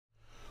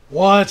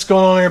What's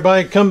going on,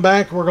 everybody? Come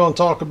back. We're going to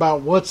talk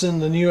about what's in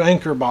the new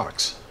Anker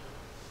box.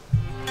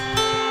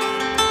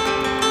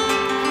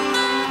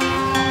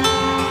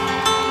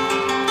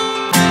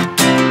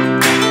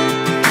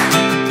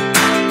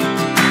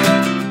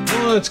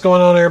 What's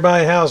going on,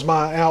 everybody? How's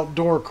my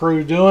outdoor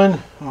crew doing?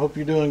 I hope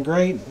you're doing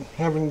great.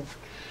 Having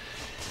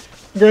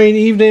a great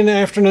evening,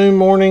 afternoon,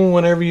 morning,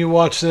 whenever you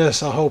watch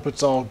this. I hope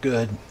it's all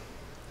good.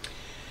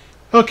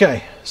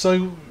 Okay,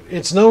 so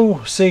it's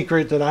no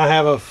secret that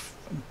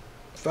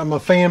I'm a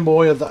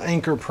fanboy of the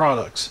Anker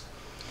products.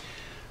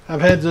 I've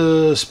had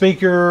the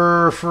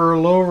speaker for a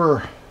little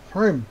over,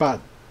 probably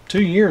about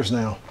 2 years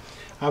now.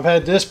 I've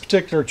had this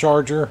particular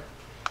charger,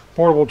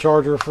 portable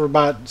charger, for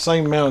about the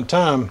same amount of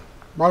time,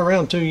 right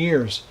around 2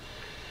 years.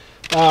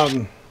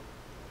 I've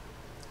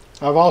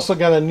also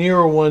got a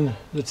newer one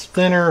that's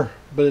thinner,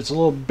 but it's a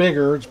little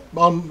bigger.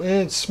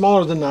 It's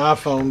smaller than the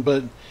iPhone,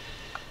 but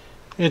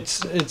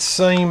it's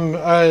same.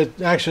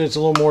 Actually, it's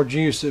a little more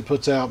juice it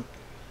puts out.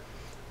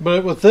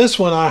 But with this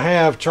one, I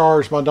have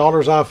charged my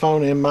daughter's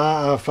iPhone and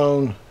my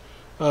iPhone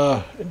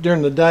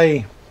during the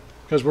day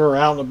because we were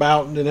out and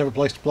about and didn't have a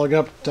place to plug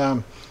up at the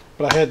time.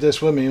 But I had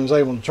this with me and was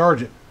able to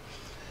charge it.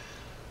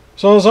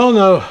 So I was on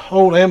the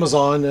old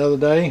Amazon the other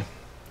day,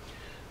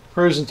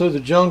 cruising through the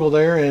jungle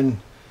there, and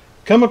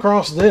come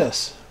across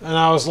this. And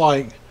I was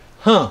like,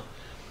 huh.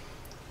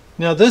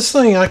 Now this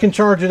thing, I can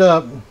charge it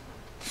up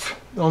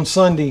on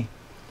Sunday,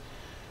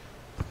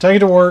 take it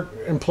to work,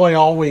 and play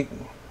all week.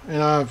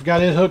 And I've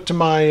got it hooked to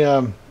my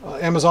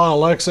Amazon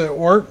Alexa at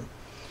work,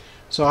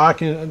 so I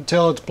can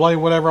tell it to play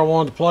whatever I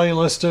want it to play and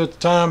listen to it at the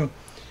time,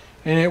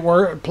 and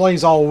it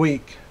plays all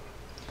week.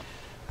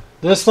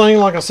 This thing,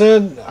 like I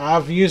said,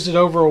 I've used it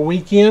over a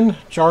weekend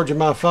charging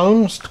my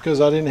phones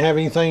because I didn't have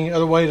anything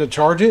other way to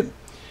charge it.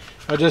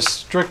 I just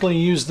strictly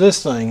used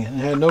this thing and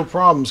had no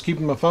problems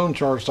keeping my phone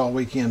charged all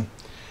weekend.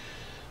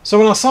 So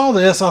when I saw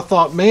this, I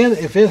thought, man,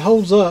 if it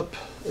holds up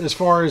as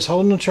far as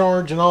holding the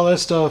charge and all that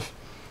stuff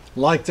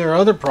like their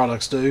other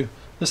products do,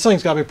 this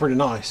thing's got to be pretty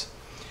nice.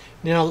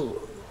 Now,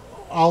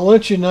 I'll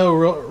let you know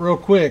real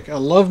quick, I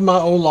love my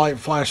Olight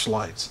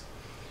flashlights.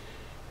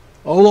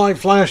 Olight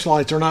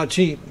flashlights are not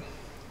cheap.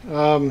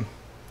 They're,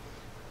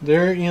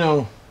 you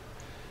know,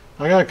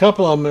 I got a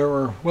couple of them that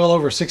were well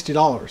over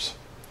 $60.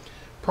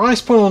 Price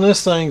point on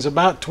this thing's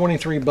about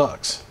 23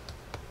 bucks.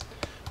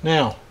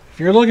 Now, if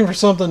you're looking for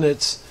something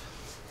that's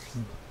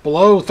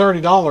below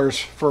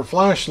 $30 for a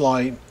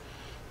flashlight,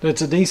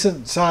 that's a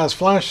decent sized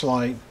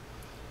flashlight,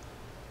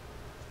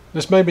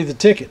 this may be the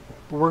ticket.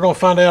 But we're going to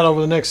find out over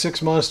the next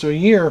 6 months to a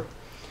year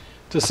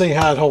to see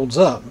how it holds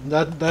up.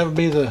 That would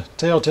be the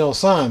telltale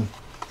sign.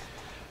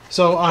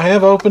 So I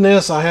have opened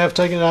this. I have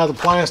taken it out of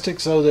the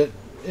plastic so that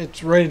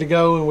it's ready to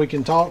go and we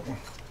can talk.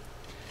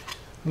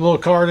 The little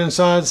card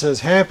inside says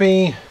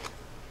happy.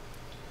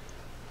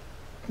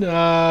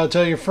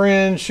 Tell your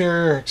friends,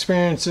 share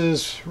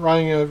experiences,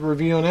 writing a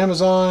review on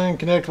Amazon,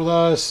 connect with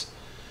us,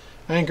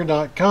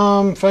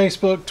 Anker.com,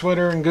 Facebook,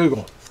 Twitter, and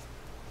Google.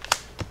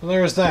 Well,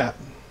 there's that.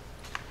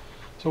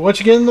 So what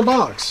you get in the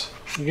box?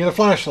 You get a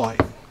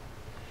flashlight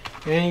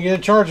and you get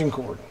a charging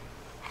cord.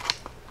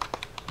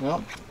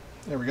 Well,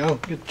 there we go.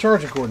 Get the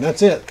charging cord, and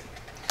that's it.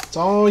 That's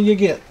all you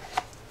get.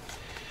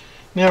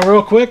 Now,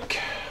 real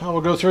quick, I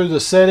will go through the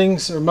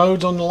settings or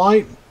modes on the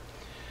light.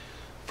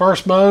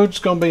 First mode's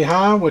going to be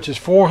high, which is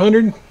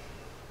 400.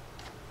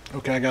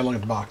 Okay, I got to look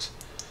at the box.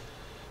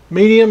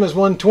 Medium is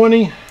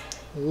 120.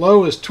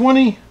 Low is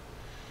 20.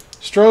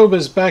 Strobe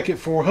is back at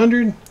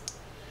 400.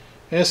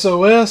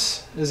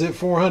 SOS is at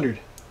 400.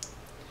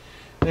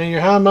 Now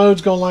your high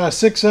mode's going to last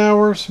 6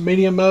 hours.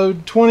 Medium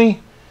mode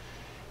 20.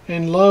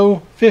 And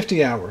low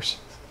 50 hours.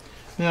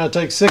 Now it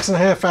takes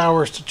 6.5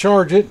 hours to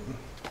charge it.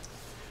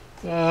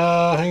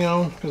 Hang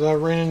on, because I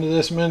ran into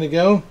this a minute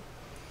ago.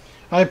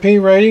 IP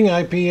rating,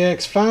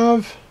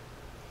 IPX5.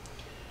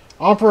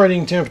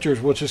 Operating temperatures,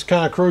 which is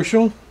kind of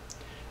crucial.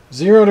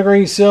 0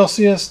 degrees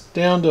Celsius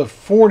down to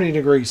 40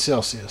 degrees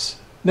Celsius.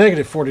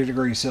 Negative 40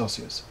 degrees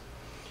Celsius.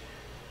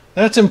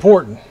 That's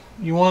important.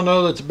 You want to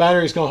know that the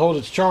battery is going to hold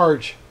its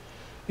charge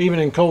even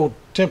in cold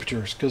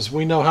temperatures, because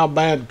we know how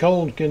bad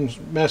cold can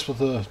mess with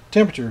the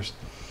temperatures.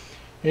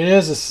 It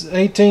is a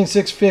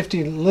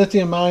 18650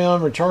 lithium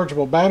ion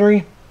rechargeable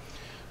battery.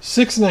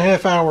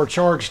 6.5 hour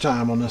charge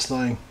time on this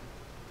thing.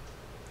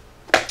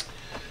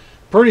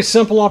 Pretty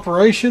simple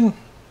operation.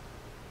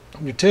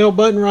 Your tail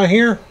button right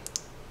here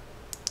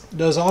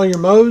does all your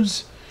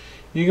modes.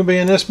 You can be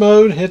in this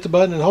mode, hit the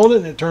button and hold it,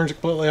 and it turns it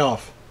completely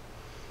off.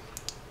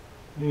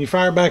 When you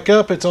fire it back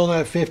up, it's on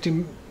that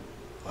 50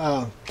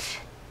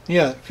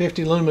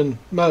 lumen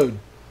mode.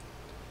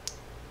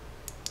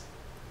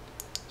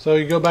 So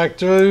you go back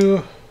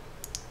through.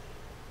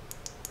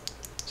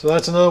 So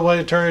that's another way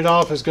to turn it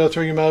off, is go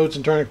through your modes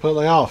and turn it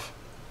completely off.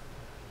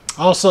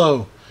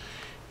 Also,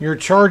 your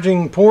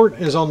charging port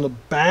is on the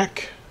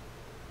back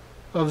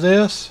of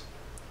this.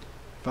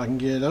 If I can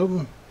get it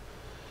open.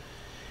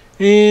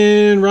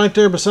 And right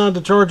there beside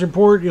the charging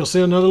port, you'll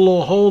see another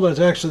little hole. That's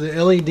actually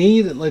the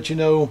LED that lets you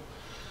know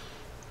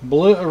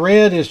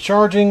red is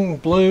charging,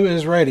 blue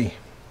is ready.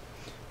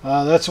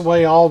 That's the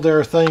way all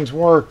their things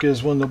work,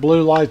 is when the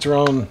blue lights are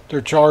on,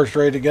 they're charged,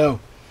 ready to go.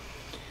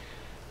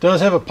 It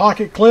does have a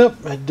pocket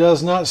clip. It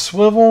does not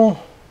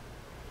swivel.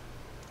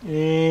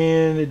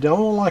 And it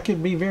don't look like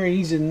it'd be very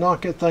easy to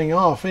knock that thing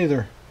off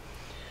either.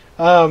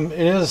 It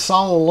is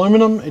solid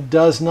aluminum. It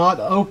does not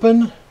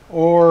open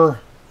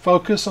or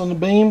focus on the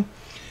beam.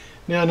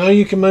 Now I know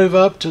you can move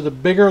up to the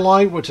bigger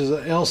light, which is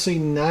a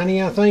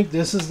LC90, I think.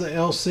 This is the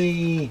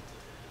LC40.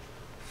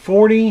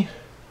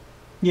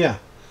 Yeah,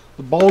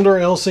 the bolder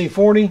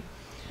LC40.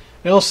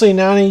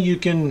 LC90, you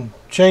can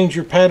change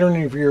your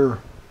pattern of your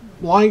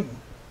light.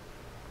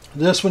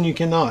 This one you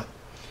cannot.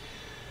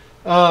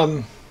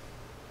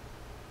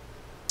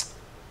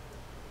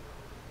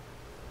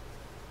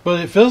 But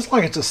it feels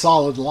like it's a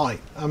solid light.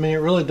 I mean, it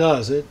really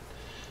does. It's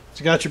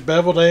got your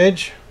beveled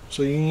edge,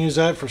 so you can use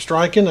that for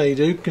striking. They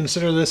do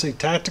consider this a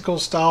tactical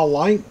style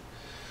light.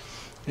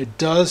 It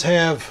does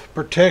have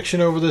protection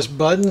over this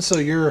button, so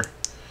I'm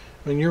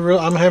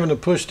having to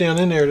push down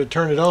in there to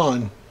turn it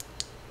on.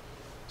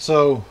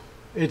 So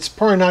it's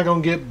probably not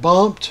going to get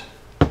bumped.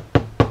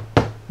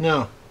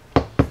 No,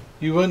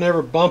 you wouldn't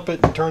ever bump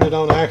it and turn it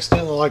on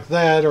accidentally like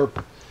that, or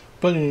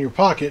put it in your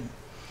pocket.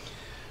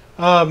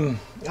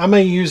 I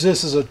may use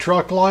this as a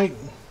truck light.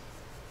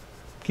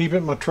 Keep it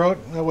in my truck.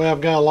 That way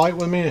I've got a light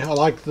with me. I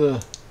like the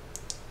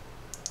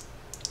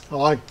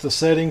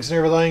settings and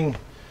everything.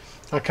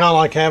 I kind of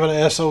like having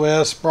an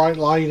SOS bright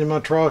light in my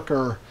truck,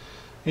 or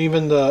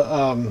even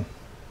the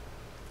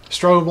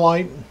strobe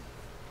light.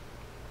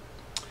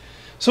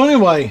 So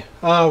anyway,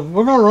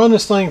 we're going to run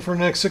this thing for the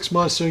next 6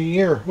 months to a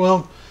year.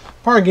 Well,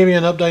 probably give you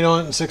an update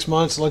on it in 6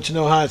 months, let you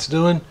know how it's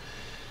doing.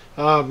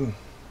 And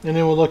then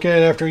we'll look at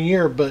it after a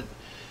year. But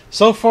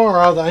so far,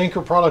 out of the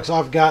Anker products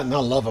I've gotten, I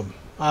love them.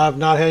 I've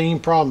not had any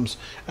problems.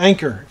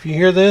 Anker, if you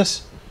hear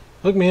this,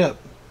 hook me up.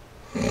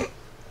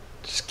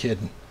 Just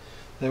kidding.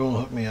 They won't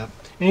hook me up.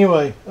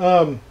 Anyway,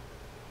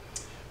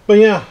 but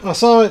yeah, I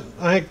saw it.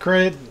 I had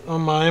credit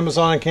on my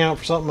Amazon account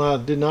for something I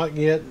did not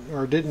get,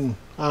 or didn't.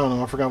 I don't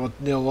know. I forgot what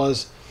the deal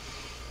was.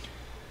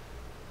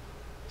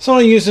 So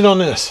I used it on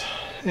this.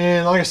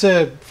 And like I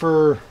said,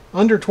 for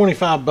under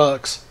 25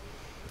 bucks,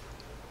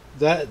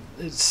 that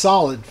it's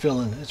solid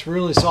feeling. It's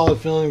really solid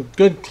feeling.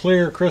 Good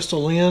clear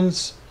crystal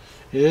lens.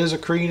 It is a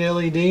Creed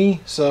LED,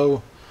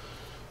 so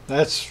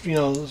that's, you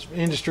know,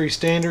 industry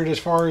standard as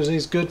far as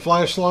these good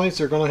flashlights.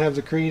 They're going to have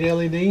the Creed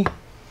LED.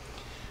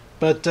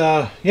 But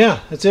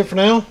yeah, that's it for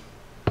now.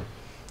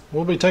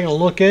 We'll be taking a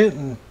look at it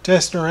and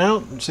testing her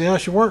out and see how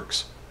she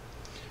works.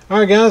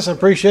 Alright guys, I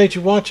appreciate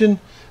you watching.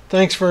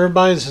 Thanks for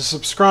everybody that's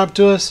subscribed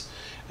to us,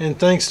 and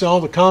thanks to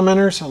all the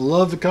commenters. I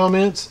love the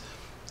comments.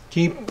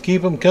 Keep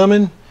them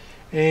coming,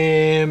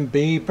 and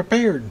be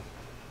prepared.